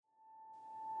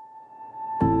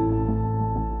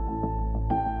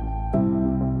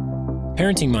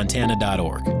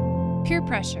ParentingMontana.org. Peer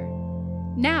pressure.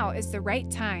 Now is the right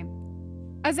time.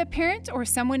 As a parent or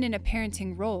someone in a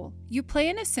parenting role, you play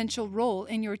an essential role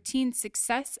in your teen's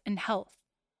success and health.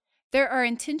 There are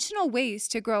intentional ways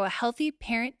to grow a healthy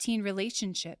parent-teen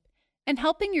relationship, and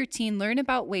helping your teen learn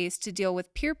about ways to deal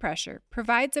with peer pressure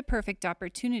provides a perfect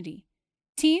opportunity.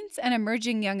 Teens and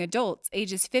emerging young adults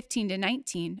ages 15 to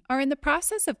 19 are in the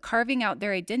process of carving out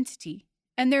their identity,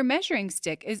 and their measuring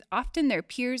stick is often their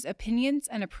peers' opinions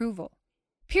and approval.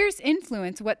 Peers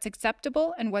influence what's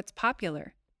acceptable and what's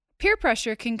popular. Peer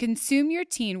pressure can consume your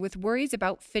teen with worries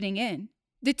about fitting in.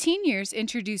 The teen years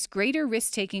introduce greater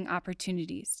risk-taking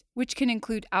opportunities, which can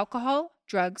include alcohol,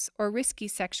 drugs, or risky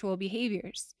sexual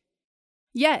behaviors.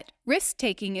 Yet,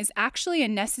 risk-taking is actually a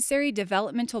necessary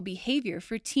developmental behavior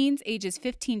for teens ages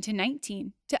 15 to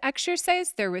 19 to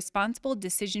exercise their responsible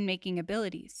decision-making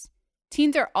abilities.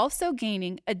 Teens are also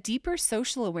gaining a deeper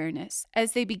social awareness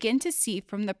as they begin to see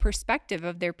from the perspective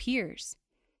of their peers.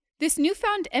 This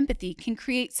newfound empathy can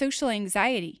create social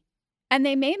anxiety, and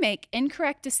they may make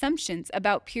incorrect assumptions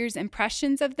about peers'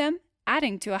 impressions of them,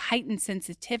 adding to a heightened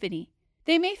sensitivity.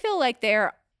 They may feel like they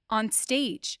are on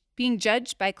stage, being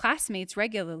judged by classmates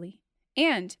regularly,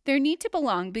 and their need to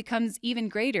belong becomes even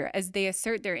greater as they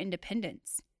assert their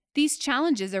independence. These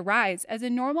challenges arise as a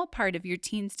normal part of your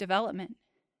teen's development.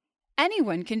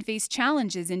 Anyone can face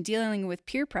challenges in dealing with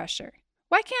peer pressure.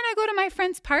 Why can't I go to my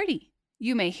friend's party?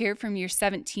 You may hear from your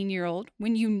 17-year-old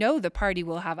when you know the party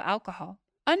will have alcohol.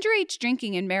 Underage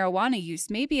drinking and marijuana use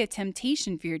may be a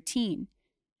temptation for your teen,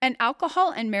 and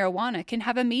alcohol and marijuana can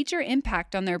have a major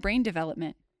impact on their brain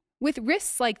development. With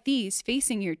risks like these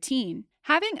facing your teen,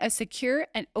 having a secure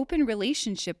and open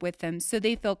relationship with them so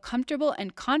they feel comfortable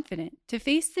and confident to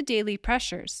face the daily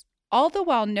pressures, all the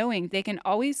while knowing they can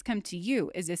always come to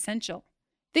you, is essential.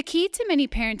 The key to many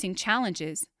parenting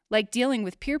challenges, like dealing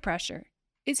with peer pressure,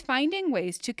 is finding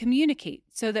ways to communicate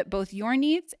so that both your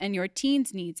needs and your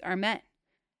teen's needs are met.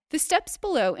 The steps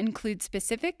below include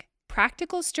specific,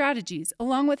 practical strategies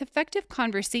along with effective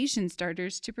conversation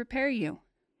starters to prepare you.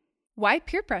 Why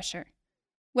peer pressure?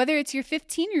 Whether it's your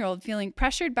 15-year-old feeling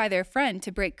pressured by their friend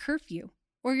to break curfew,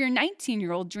 or your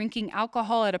 19-year-old drinking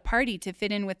alcohol at a party to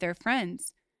fit in with their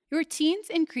friends, your teen's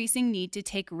increasing need to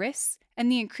take risks and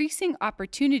the increasing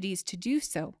opportunities to do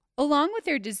so, along with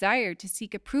their desire to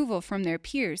seek approval from their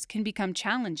peers, can become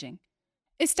challenging.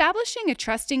 Establishing a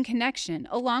trusting connection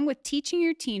along with teaching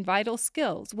your teen vital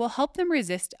skills will help them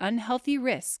resist unhealthy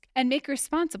risk and make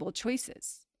responsible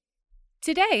choices.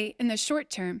 Today, in the short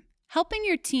term, helping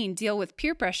your teen deal with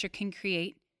peer pressure can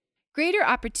create greater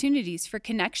opportunities for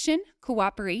connection,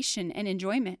 cooperation, and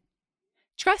enjoyment.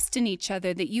 Trust in each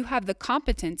other that you have the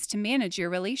competence to manage your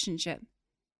relationship.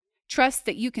 Trust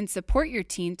that you can support your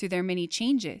teen through their many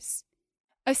changes.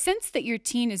 A sense that your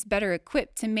teen is better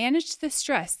equipped to manage the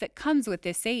stress that comes with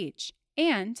this age.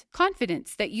 And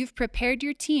confidence that you've prepared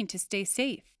your teen to stay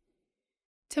safe.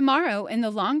 Tomorrow, in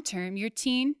the long term, your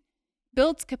teen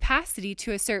builds capacity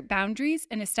to assert boundaries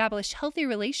and establish healthy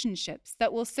relationships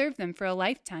that will serve them for a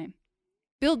lifetime.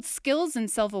 Builds skills in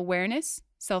self-awareness,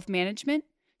 self-management,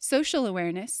 social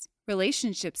awareness,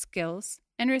 relationship skills,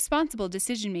 and responsible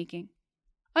decision-making.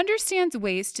 Understands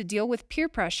ways to deal with peer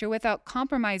pressure without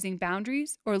compromising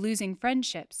boundaries or losing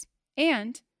friendships,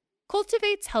 and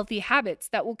cultivates healthy habits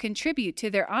that will contribute to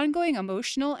their ongoing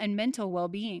emotional and mental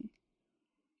well-being.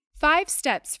 5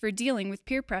 steps for dealing with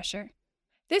peer pressure.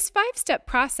 This 5-step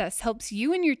process helps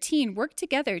you and your teen work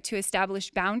together to establish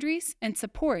boundaries and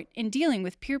support in dealing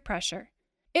with peer pressure.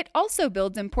 It also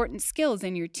builds important skills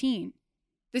in your teen.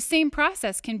 The same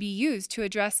process can be used to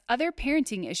address other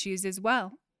parenting issues as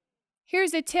well.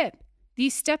 Here's a tip.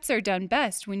 These steps are done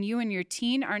best when you and your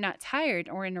teen are not tired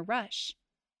or in a rush.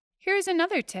 Here's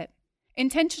another tip.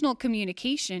 Intentional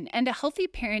communication and a healthy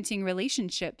parenting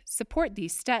relationship support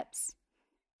these steps.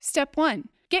 Step 1.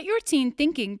 Get your teen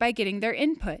thinking by getting their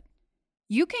input.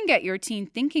 You can get your teen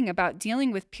thinking about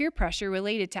dealing with peer pressure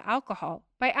related to alcohol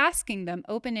by asking them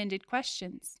open-ended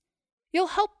questions. You'll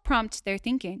help prompt their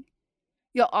thinking.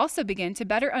 You'll also begin to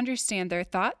better understand their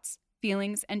thoughts,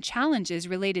 feelings, and challenges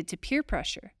related to peer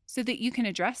pressure so that you can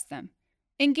address them.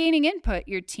 In gaining input,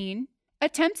 your teen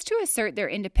attempts to assert their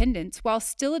independence while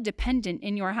still a dependent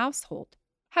in your household,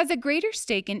 has a greater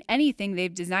stake in anything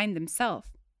they've designed themselves,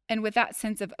 and with that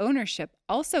sense of ownership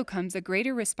also comes a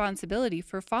greater responsibility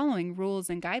for following rules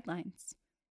and guidelines.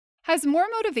 Has more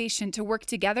motivation to work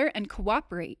together and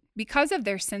cooperate because of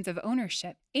their sense of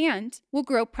ownership, and will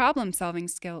grow problem-solving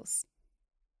skills.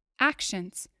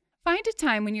 Actions. Find a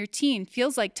time when your teen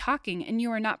feels like talking and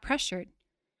you are not pressured.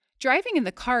 Driving in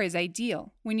the car is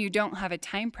ideal when you don't have a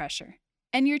time pressure.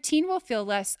 and your teen will feel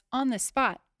less on the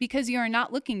spot because you are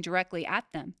not looking directly at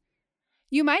them.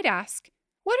 You might ask,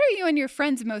 what are you and your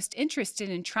friends most interested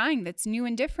in trying that's new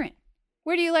and different?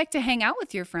 Where do you like to hang out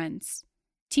with your friends?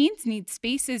 Teens need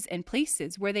spaces and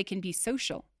places where they can be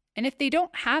social, and if they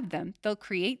don't have them, they'll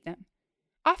create them.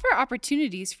 Offer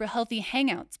opportunities for healthy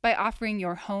hangouts by offering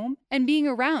your home and being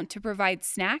around to provide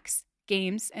snacks,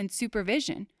 games, and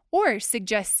supervision, or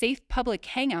suggest safe public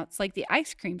hangouts like the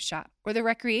ice cream shop or the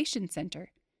recreation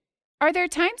center. Are there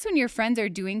times when your friends are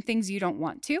doing things you don't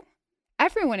want to?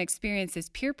 Everyone experiences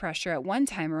peer pressure at one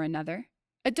time or another,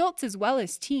 adults as well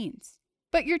as teens.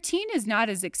 But your teen is not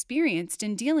as experienced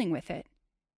in dealing with it.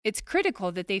 It's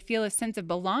critical that they feel a sense of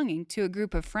belonging to a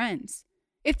group of friends.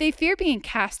 If they fear being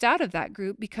cast out of that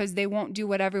group because they won't do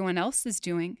what everyone else is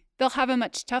doing, they'll have a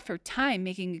much tougher time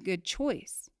making a good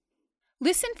choice.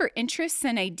 Listen for interests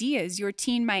and ideas your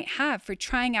teen might have for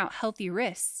trying out healthy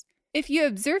risks. If you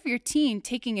observe your teen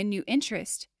taking a new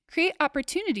interest, create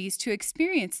opportunities to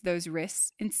experience those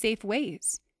risks in safe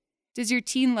ways. Does your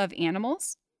teen love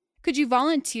animals? Could you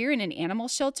volunteer in an animal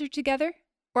shelter together?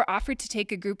 Or offer to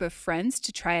take a group of friends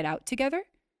to try it out together?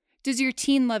 Does your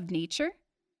teen love nature?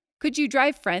 Could you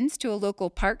drive friends to a local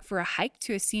park for a hike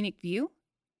to a scenic view?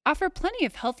 Offer plenty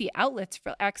of healthy outlets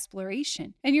for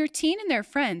exploration, and your teen and their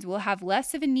friends will have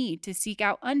less of a need to seek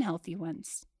out unhealthy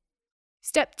ones.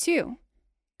 Step 2.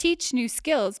 Teach new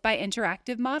skills by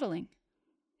interactive modeling.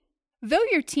 Though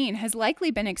your teen has likely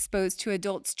been exposed to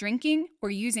adults drinking or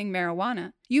using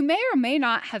marijuana, you may or may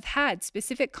not have had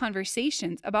specific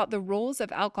conversations about the roles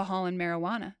of alcohol and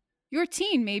marijuana. Your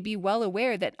teen may be well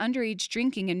aware that underage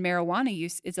drinking and marijuana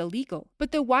use is illegal,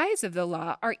 but the whys of the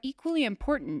law are equally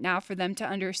important now for them to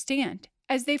understand,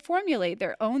 as they formulate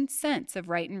their own sense of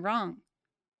right and wrong.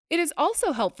 It is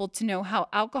also helpful to know how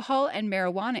alcohol and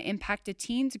marijuana impact a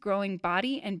teen's growing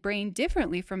body and brain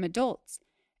differently from adults,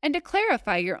 and to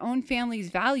clarify your own family's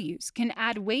values can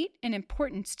add weight and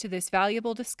importance to this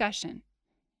valuable discussion.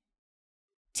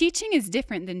 Teaching is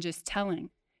different than just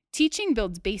telling. Teaching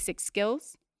builds basic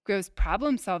skills, grows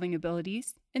problem-solving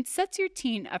abilities, and sets your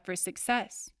teen up for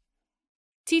success.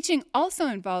 Teaching also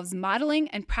involves modeling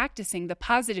and practicing the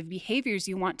positive behaviors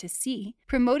you want to see,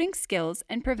 promoting skills,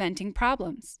 and preventing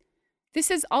problems. This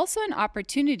is also an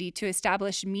opportunity to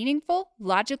establish meaningful,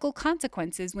 logical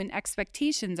consequences when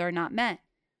expectations are not met.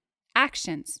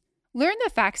 Actions. Learn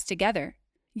the facts together.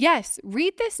 Yes,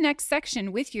 read this next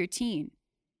section with your teen.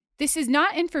 This is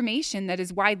not information that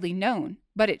is widely known,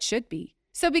 but it should be.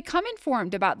 So become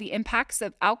informed about the impacts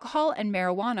of alcohol and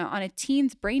marijuana on a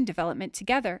teen's brain development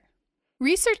together.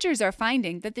 Researchers are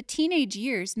finding that the teenage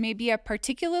years may be a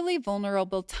particularly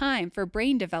vulnerable time for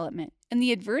brain development and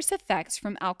the adverse effects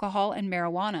from alcohol and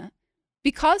marijuana.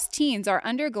 Because teens are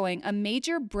undergoing a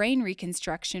major brain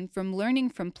reconstruction from learning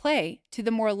from play to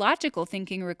the more logical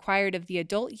thinking required of the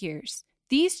adult years,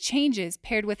 these changes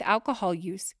paired with alcohol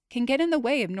use can get in the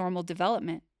way of normal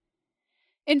development.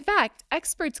 In fact,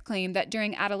 experts claim that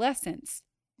during adolescence,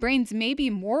 brains may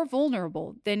be more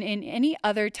vulnerable than in any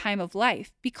other time of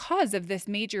life because of this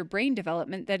major brain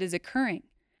development that is occurring.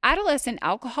 Adolescent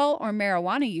alcohol or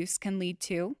marijuana use can lead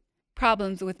to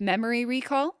problems with memory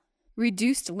recall,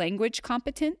 reduced language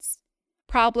competence,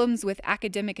 problems with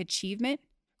academic achievement,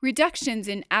 reductions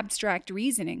in abstract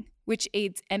reasoning, which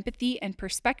aids empathy and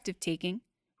perspective taking,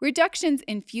 reductions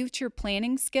in future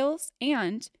planning skills,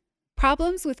 and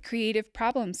problems with creative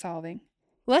problem solving.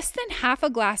 Less than half a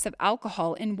glass of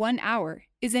alcohol in 1 hour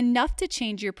is enough to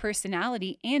change your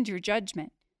personality and your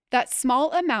judgment. That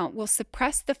small amount will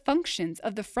suppress the functions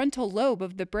of the frontal lobe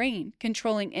of the brain,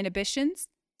 controlling inhibitions,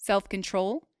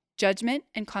 self-control, judgment,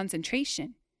 and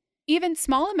concentration. Even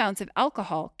small amounts of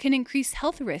alcohol can increase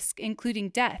health risks, including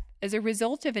death, as a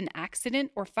result of an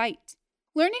accident or fight.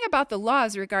 Learning about the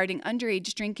laws regarding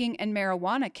underage drinking and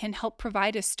marijuana can help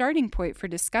provide a starting point for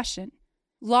discussion.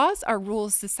 Laws are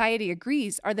rules society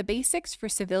agrees are the basics for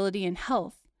civility and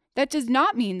health. That does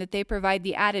not mean that they provide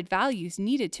the added values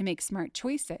needed to make smart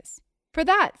choices. For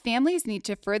that, families need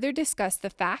to further discuss the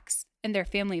facts and their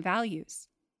family values.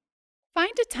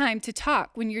 Find a time to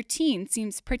talk when your teen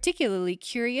seems particularly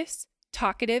curious,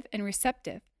 talkative, and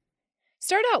receptive.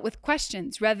 Start out with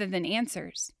questions rather than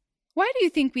answers. Why do you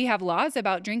think we have laws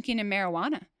about drinking and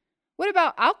marijuana? What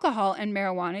about alcohol and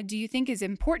marijuana do you think is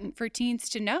important for teens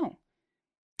to know?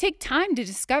 Take time to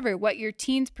discover what your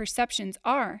teen's perceptions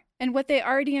are and what they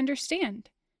already understand.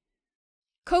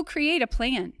 Co-create a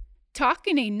plan. Talk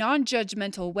in a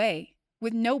non-judgmental way,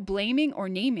 with no blaming or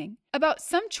naming, about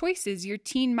some choices your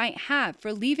teen might have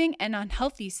for leaving an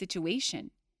unhealthy situation.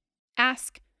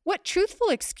 Ask, what truthful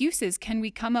excuses can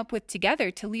we come up with together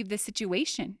to leave the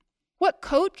situation? What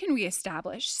code can we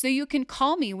establish so you can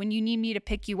call me when you need me to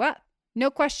pick you up?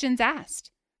 No questions asked.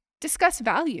 Discuss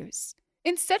values.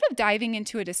 Instead of diving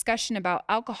into a discussion about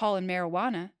alcohol and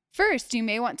marijuana, first you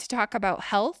may want to talk about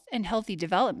health and healthy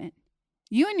development.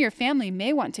 You and your family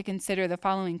may want to consider the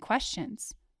following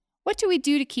questions. What do we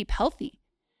do to keep healthy,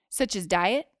 such as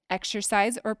diet,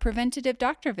 exercise, or preventative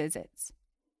doctor visits?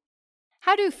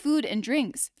 How do food and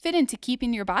drinks fit into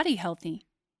keeping your body healthy?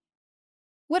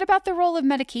 What about the role of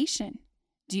medication?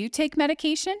 Do you take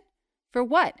medication? For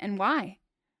what and why?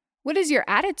 What is your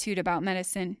attitude about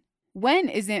medicine? When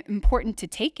is it important to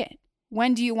take it?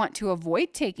 When do you want to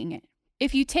avoid taking it?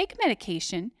 If you take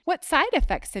medication, what side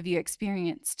effects have you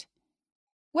experienced?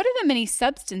 What are the many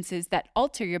substances that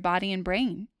alter your body and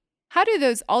brain? How do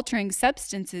those altering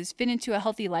substances fit into a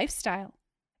healthy lifestyle?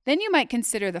 Then you might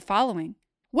consider the following.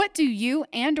 What do you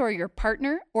and/or your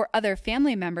partner or other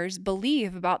family members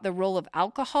believe about the role of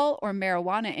alcohol or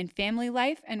marijuana in family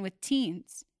life and with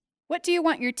teens? What do you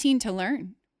want your teen to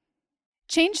learn?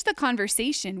 Change the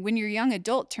conversation when your young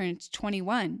adult turns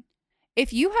 21.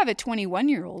 If you have a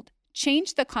 21-year-old,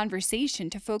 change the conversation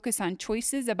to focus on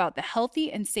choices about the healthy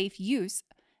and safe use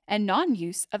and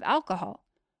non-use of alcohol.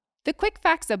 The quick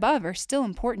facts above are still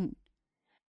important.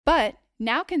 But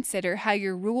now consider how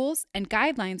your rules and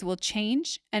guidelines will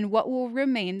change and what will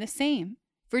remain the same.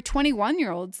 For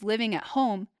 21-year-olds living at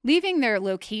home, leaving their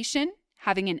location,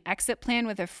 having an exit plan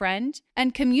with a friend,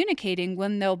 and communicating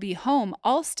when they'll be home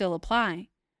all still apply.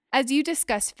 As you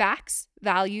discuss facts,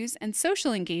 values, and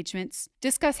social engagements,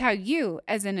 discuss how you,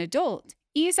 as an adult,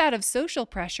 ease out of social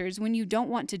pressures when you don't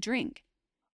want to drink.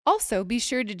 Also, be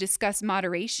sure to discuss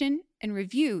moderation and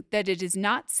review that it is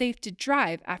not safe to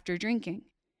drive after drinking.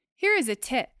 Here is a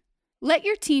tip. Let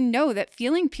your teen know that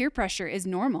feeling peer pressure is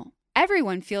normal.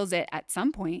 Everyone feels it at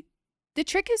some point. The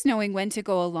trick is knowing when to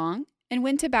go along and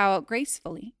when to bow out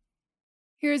gracefully.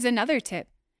 Here is another tip.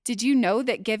 Did you know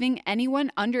that giving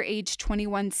anyone under age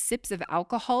 21 sips of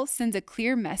alcohol sends a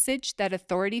clear message that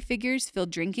authority figures feel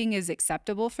drinking is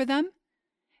acceptable for them?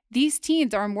 These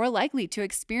teens are more likely to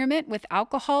experiment with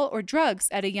alcohol or drugs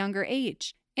at a younger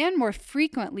age, and more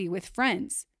frequently with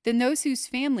friends, than those whose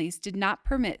families did not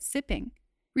permit sipping.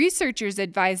 Researchers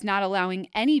advise not allowing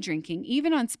any drinking,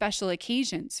 even on special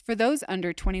occasions, for those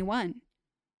under 21.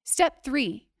 Step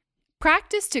 3.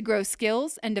 Practice to grow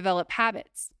skills and develop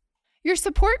habits. Your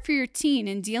support for your teen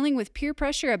in dealing with peer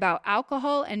pressure about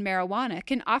alcohol and marijuana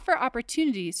can offer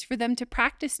opportunities for them to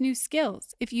practice new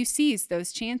skills if you seize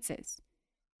those chances.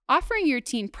 Offering your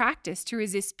teen practice to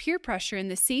resist peer pressure in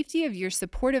the safety of your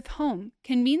supportive home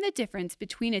can mean the difference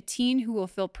between a teen who will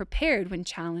feel prepared when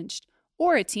challenged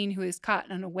or a teen who is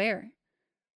caught unaware.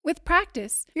 With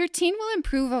practice, your teen will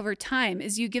improve over time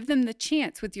as you give them the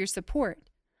chance with your support.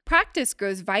 Practice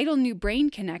grows vital new brain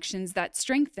connections that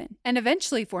strengthen and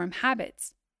eventually form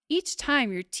habits each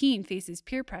time your teen faces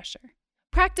peer pressure.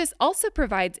 Practice also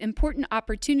provides important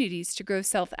opportunities to grow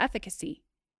self-efficacy.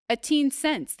 A teen's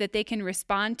sense that they can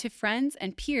respond to friends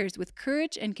and peers with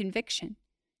courage and conviction.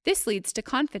 This leads to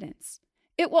confidence.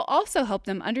 It will also help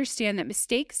them understand that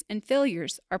mistakes and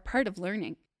failures are part of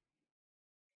learning.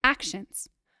 Actions.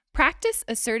 Practice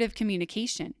assertive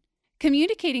communication.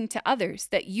 Communicating to others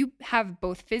that you have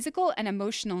both physical and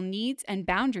emotional needs and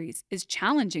boundaries is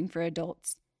challenging for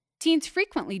adults. Teens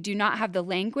frequently do not have the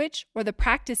language or the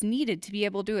practice needed to be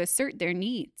able to assert their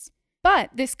needs.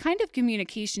 But this kind of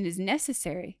communication is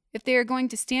necessary if they are going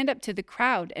to stand up to the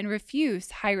crowd and refuse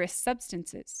high-risk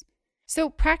substances. So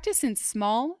practice in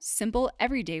small, simple,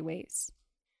 everyday ways.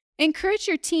 Encourage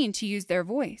your teen to use their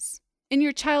voice. In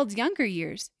your child's younger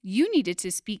years, you needed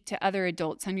to speak to other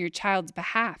adults on your child's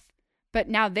behalf, but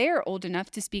now they are old enough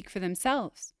to speak for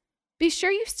themselves. Be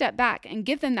sure you step back and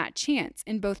give them that chance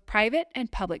in both private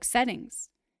and public settings.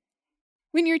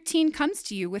 When your teen comes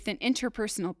to you with an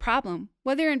interpersonal problem,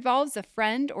 whether it involves a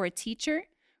friend or a teacher,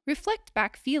 reflect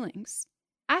back feelings.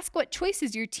 Ask what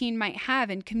choices your teen might have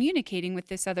in communicating with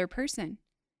this other person.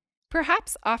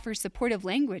 Perhaps offer supportive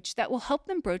language that will help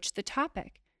them broach the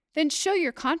topic. Then show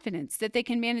your confidence that they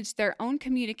can manage their own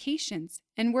communications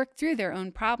and work through their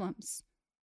own problems.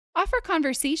 Offer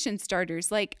conversation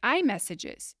starters like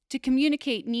iMessages to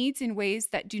communicate needs in ways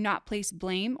that do not place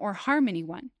blame or harm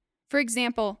anyone. For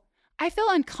example, I feel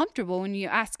uncomfortable when you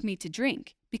ask me to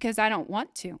drink because I don't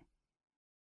want to.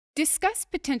 Discuss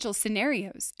potential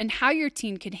scenarios and how your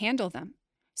teen could handle them.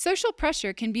 Social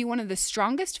pressure can be one of the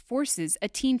strongest forces a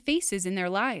teen faces in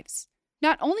their lives.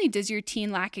 Not only does your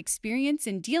teen lack experience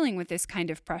in dealing with this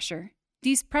kind of pressure,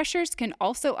 these pressures can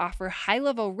also offer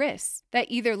high-level risks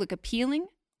that either look appealing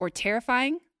or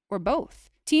terrifying or both.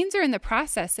 Teens are in the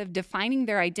process of defining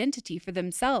their identity for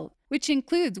themselves, which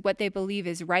includes what they believe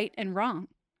is right and wrong.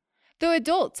 Though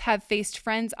adults have faced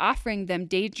friends offering them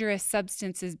dangerous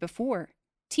substances before,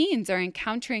 teens are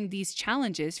encountering these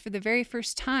challenges for the very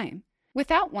first time,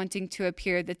 without wanting to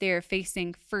appear that they are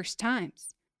facing first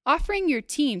times. Offering your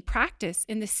teen practice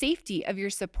in the safety of your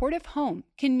supportive home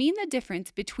can mean the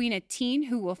difference between a teen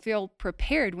who will feel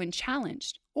prepared when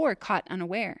challenged or caught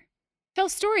unaware. Tell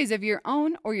stories of your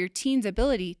own or your teen's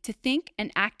ability to think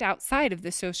and act outside of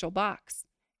the social box.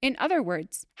 In other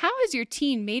words, how has your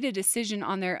teen made a decision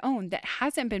on their own that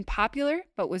hasn't been popular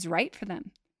but was right for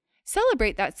them?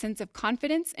 Celebrate that sense of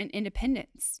confidence and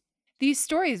independence. These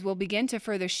stories will begin to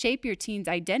further shape your teen's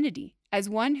identity as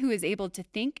one who is able to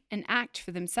think and act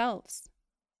for themselves.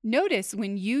 Notice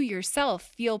when you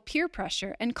yourself feel peer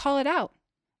pressure and call it out.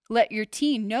 Let your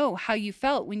teen know how you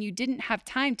felt when you didn't have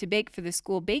time to bake for the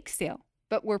school bake sale,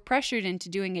 but were pressured into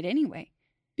doing it anyway.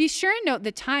 Be sure and note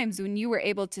the times when you were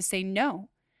able to say no,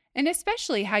 and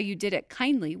especially how you did it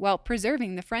kindly while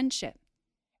preserving the friendship.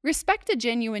 Respect a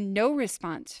genuine no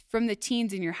response from the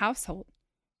teens in your household.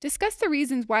 Discuss the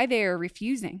reasons why they are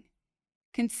refusing.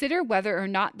 Consider whether or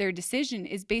not their decision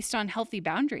is based on healthy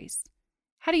boundaries.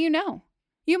 How do you know?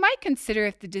 You might consider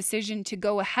if the decision to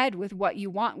go ahead with what you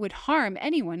want would harm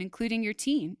anyone, including your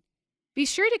teen. Be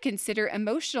sure to consider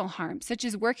emotional harm, such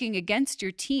as working against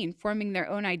your teen forming their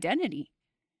own identity.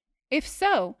 If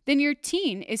so, then your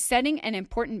teen is setting an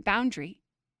important boundary.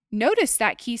 Notice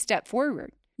that key step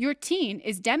forward. Your teen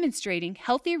is demonstrating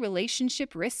healthy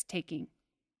relationship risk-taking.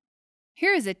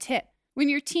 Here is a tip. When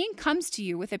your teen comes to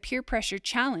you with a peer pressure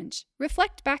challenge,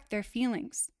 reflect back their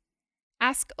feelings.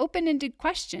 Ask open-ended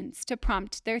questions to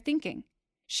prompt their thinking.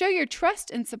 Show your trust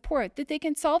and support that they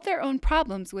can solve their own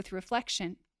problems with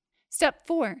reflection. Step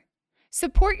 4.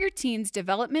 Support your teen's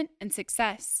development and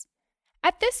success.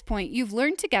 At this point, you've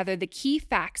learned together the key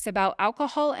facts about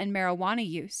alcohol and marijuana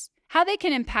use, how they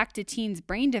can impact a teen's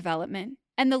brain development,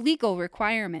 and the legal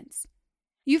requirements.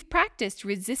 You've practiced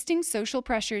resisting social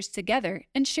pressures together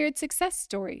and shared success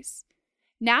stories.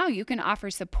 Now you can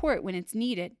offer support when it's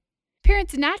needed.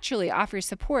 Parents naturally offer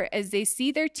support as they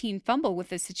see their teen fumble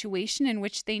with a situation in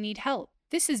which they need help.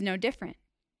 This is no different.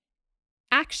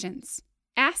 Actions.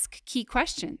 Ask key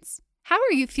questions. How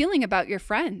are you feeling about your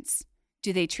friends?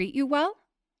 Do they treat you well?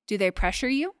 Do they pressure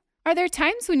you? Are there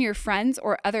times when your friends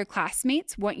or other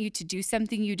classmates want you to do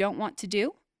something you don't want to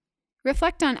do?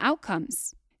 Reflect on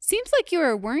outcomes. Seems like you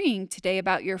are worrying today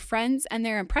about your friends and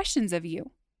their impressions of you.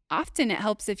 Often it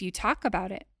helps if you talk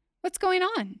about it. What's going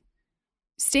on?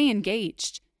 Stay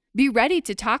engaged. Be ready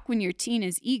to talk when your teen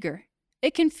is eager.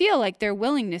 It can feel like their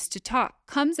willingness to talk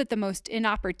comes at the most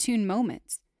inopportune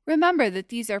moments. Remember that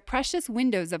these are precious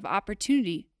windows of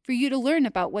opportunity for you to learn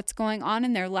about what's going on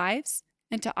in their lives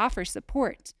and to offer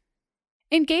support.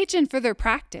 Engage in further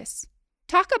practice.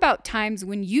 Talk about times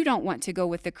when you don't want to go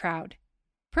with the crowd.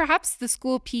 Perhaps the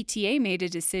school PTA made a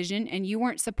decision and you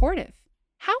weren't supportive.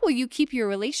 How will you keep your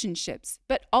relationships,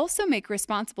 but also make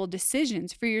responsible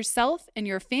decisions for yourself and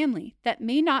your family that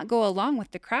may not go along with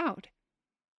the crowd?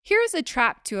 Here is a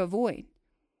trap to avoid.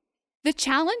 The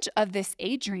challenge of this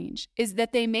age range is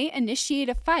that they may initiate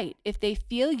a fight if they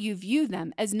feel you view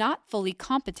them as not fully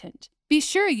competent. Be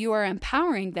sure you are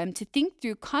empowering them to think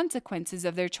through consequences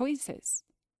of their choices.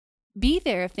 Be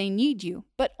there if they need you,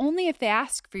 but only if they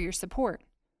ask for your support.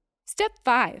 Step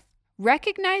 5.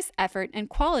 Recognize effort and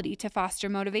quality to foster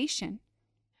motivation.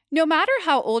 No matter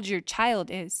how old your child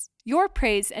is, your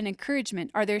praise and encouragement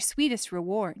are their sweetest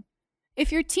reward.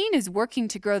 If your teen is working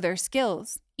to grow their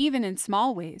skills, even in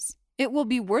small ways, it will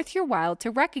be worth your while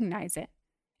to recognize it.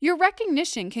 Your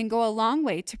recognition can go a long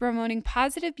way to promoting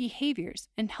positive behaviors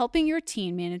and helping your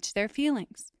teen manage their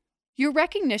feelings. Your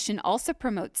recognition also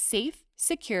promotes safe,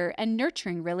 secure, and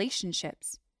nurturing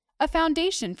relationships, a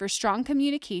foundation for strong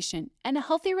communication and a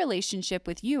healthy relationship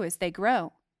with you as they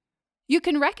grow. You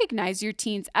can recognize your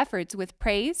teen's efforts with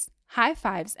praise, high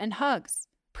fives, and hugs.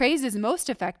 Praise is most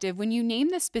effective when you name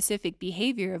the specific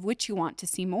behavior of which you want to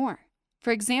see more.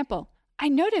 For example, I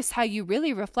notice how you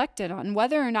really reflected on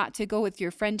whether or not to go with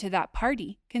your friend to that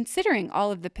party, considering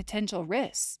all of the potential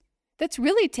risks. That's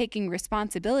really taking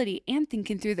responsibility and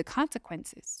thinking through the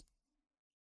consequences.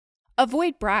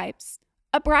 Avoid bribes.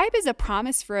 A bribe is a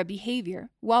promise for a behavior,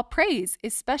 while praise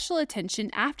is special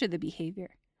attention after the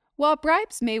behavior. While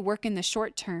bribes may work in the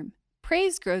short term,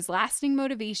 praise grows lasting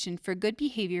motivation for good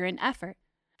behavior and effort.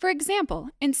 For example,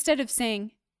 instead of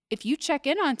saying, "If you check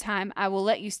in on time, I will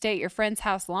let you stay at your friend's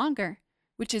house longer,"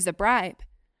 which is a bribe,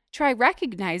 try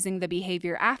recognizing the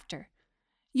behavior after.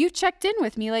 "You checked in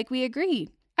with me like we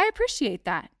agreed. I appreciate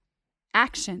that."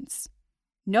 Actions.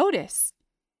 Notice.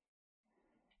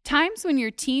 Times when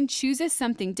your teen chooses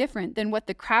something different than what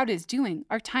the crowd is doing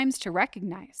are times to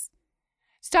recognize.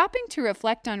 Stopping to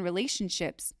reflect on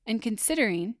relationships and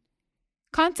considering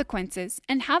consequences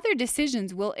and how their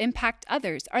decisions will impact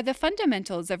others are the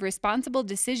fundamentals of responsible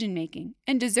decision-making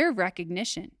and deserve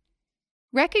recognition.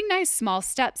 Recognize small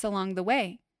steps along the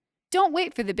way. Don't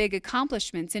wait for the big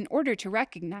accomplishments in order to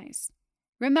recognize.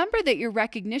 Remember that your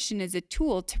recognition is a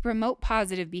tool to promote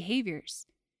positive behaviors.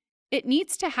 It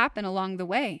needs to happen along the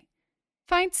way.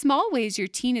 Find small ways your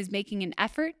teen is making an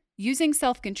effort, using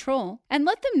self-control, and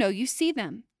let them know you see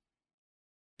them.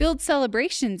 Build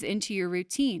celebrations into your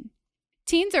routine.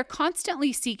 Teens are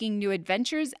constantly seeking new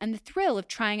adventures and the thrill of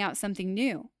trying out something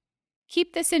new.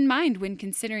 Keep this in mind when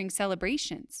considering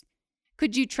celebrations.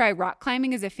 Could you try rock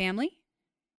climbing as a family?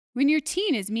 When your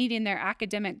teen is meeting their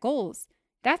academic goals,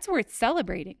 that's worth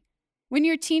celebrating. When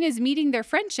your teen is meeting their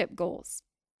friendship goals,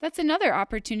 that's another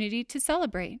opportunity to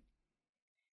celebrate.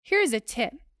 Here's a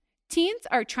tip. Teens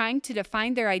are trying to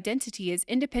define their identity as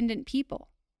independent people.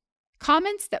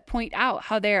 Comments that point out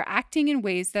how they are acting in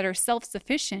ways that are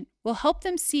self-sufficient will help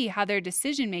them see how their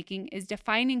decision-making is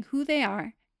defining who they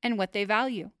are and what they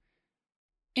value.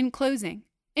 In closing,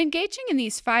 engaging in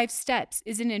these 5 steps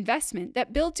is an investment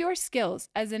that builds your skills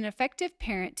as an effective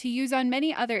parent to use on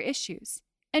many other issues,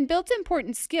 and builds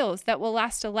important skills that will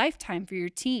last a lifetime for your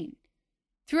teen.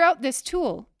 Throughout this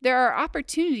tool, there are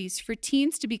opportunities for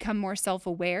teens to become more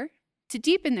self-aware, to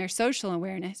deepen their social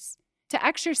awareness, to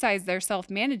exercise their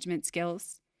self-management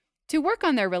skills, to work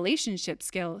on their relationship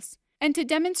skills, and to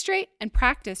demonstrate and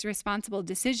practice responsible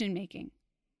decision-making.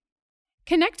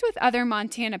 Connect with other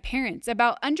Montana parents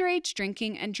about underage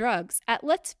drinking and drugs at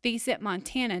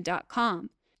letsfaceitmontana.com.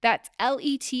 That's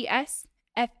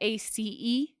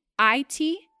letsfaceitmt.com.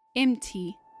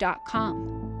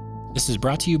 This is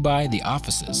brought to you by the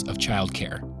Offices of Child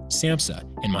Care, SAMHSA,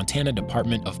 and Montana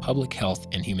Department of Public Health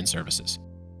and Human Services.